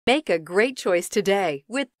Make a great choice today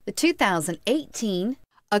with the 2018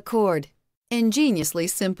 Accord. Ingeniously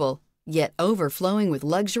simple, yet overflowing with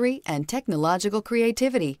luxury and technological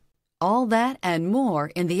creativity. All that and more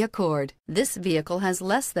in the Accord. This vehicle has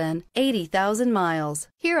less than 80,000 miles.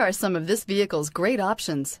 Here are some of this vehicle's great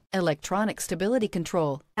options: electronic stability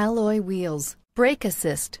control, alloy wheels, brake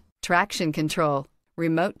assist, traction control,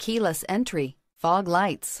 remote keyless entry, fog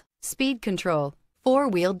lights, speed control,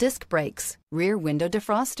 four-wheel disc brakes, rear window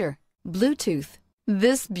defroster, Bluetooth.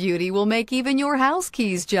 This beauty will make even your house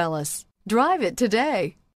keys jealous. Drive it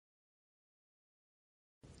today.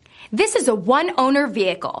 This is a one-owner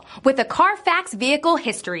vehicle with a Carfax Vehicle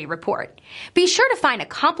History Report. Be sure to find a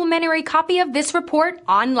complimentary copy of this report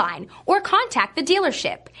online or contact the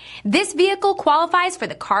dealership. This vehicle qualifies for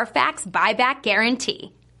the Carfax Buyback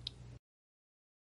Guarantee.